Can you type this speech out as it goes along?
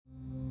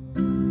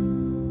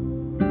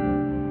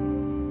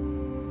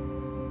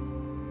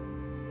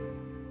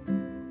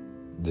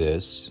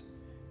This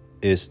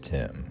is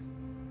Tim.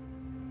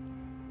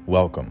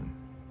 Welcome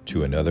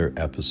to another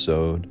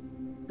episode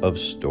of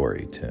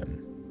Story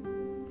Tim.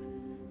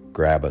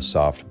 Grab a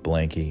soft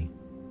blankie,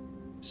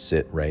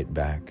 sit right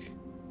back,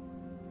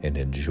 and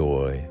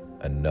enjoy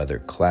another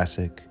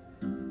classic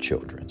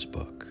children's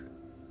book.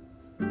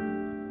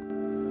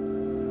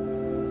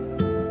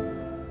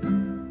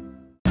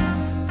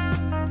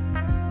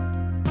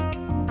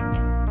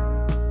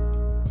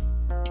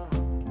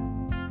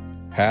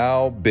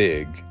 How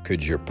Big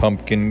Could Your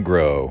Pumpkin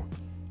Grow?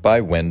 By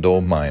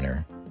Wendell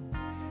Minor.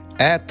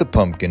 At the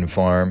pumpkin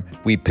farm,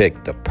 we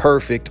picked the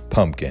perfect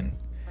pumpkin.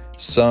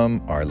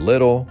 Some are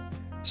little,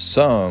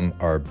 some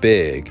are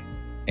big,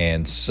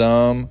 and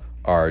some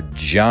are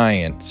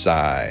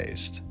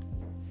giant-sized.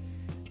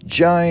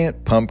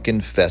 Giant pumpkin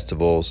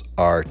festivals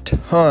are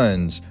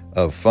tons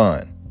of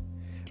fun.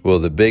 Will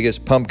the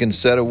biggest pumpkin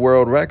set a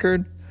world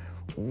record?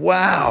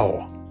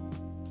 Wow!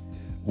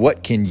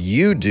 What can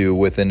you do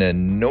with an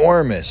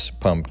enormous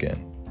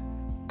pumpkin?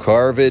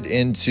 Carve it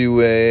into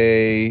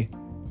a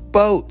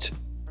boat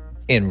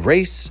and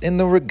race in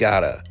the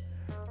regatta.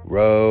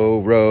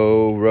 Row,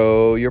 row,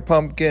 row your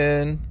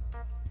pumpkin.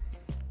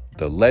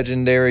 The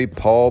legendary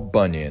Paul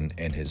Bunyan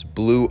and his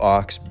blue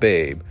ox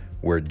babe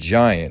were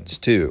giants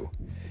too.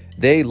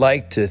 They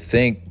liked to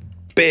think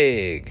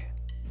big.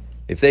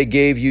 If they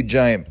gave you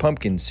giant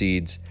pumpkin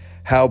seeds,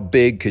 how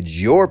big could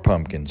your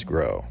pumpkins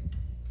grow?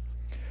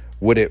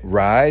 Would it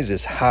rise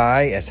as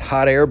high as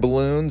hot air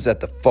balloons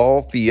at the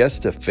Fall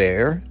Fiesta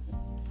Fair?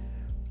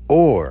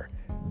 Or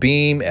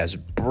beam as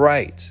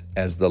bright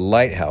as the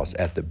lighthouse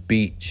at the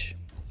beach?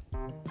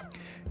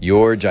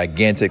 Your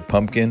gigantic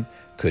pumpkin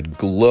could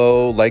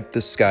glow like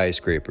the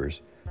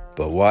skyscrapers.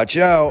 But watch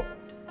out,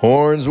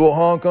 horns will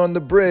honk on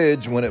the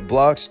bridge when it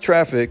blocks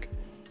traffic.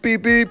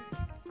 Beep, beep.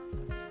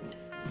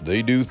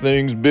 They do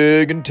things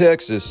big in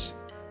Texas.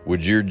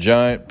 Would your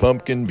giant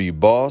pumpkin be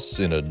boss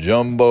in a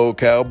jumbo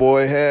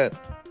cowboy hat?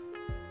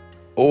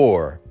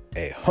 Or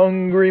a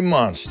hungry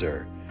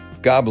monster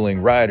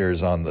gobbling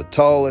riders on the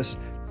tallest,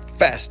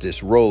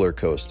 fastest roller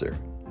coaster?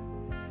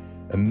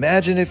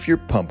 Imagine if your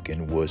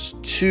pumpkin was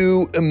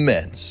too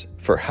immense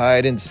for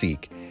hide and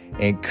seek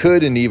and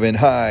couldn't even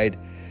hide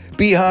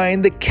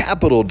behind the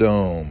Capitol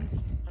Dome.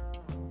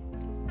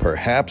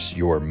 Perhaps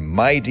your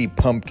mighty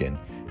pumpkin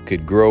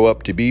could grow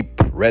up to be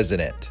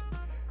president.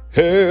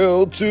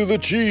 Hail to the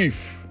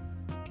chief!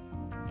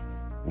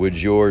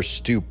 Would your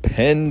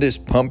stupendous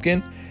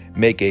pumpkin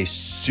make a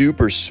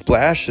super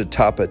splash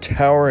atop a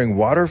towering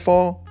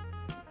waterfall?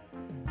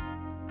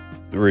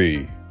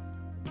 3,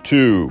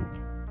 2,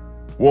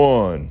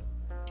 1,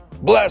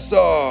 blast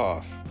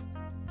off!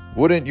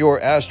 Wouldn't your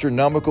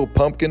astronomical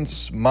pumpkin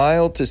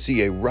smile to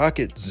see a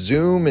rocket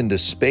zoom into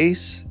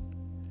space?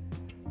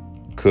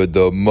 Could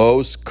the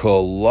most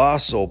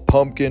colossal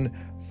pumpkin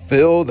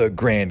fill the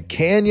Grand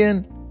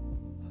Canyon?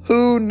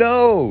 Who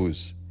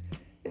knows?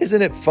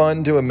 Isn't it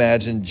fun to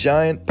imagine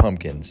giant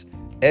pumpkins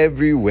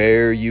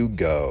everywhere you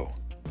go?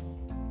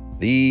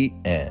 The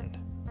end.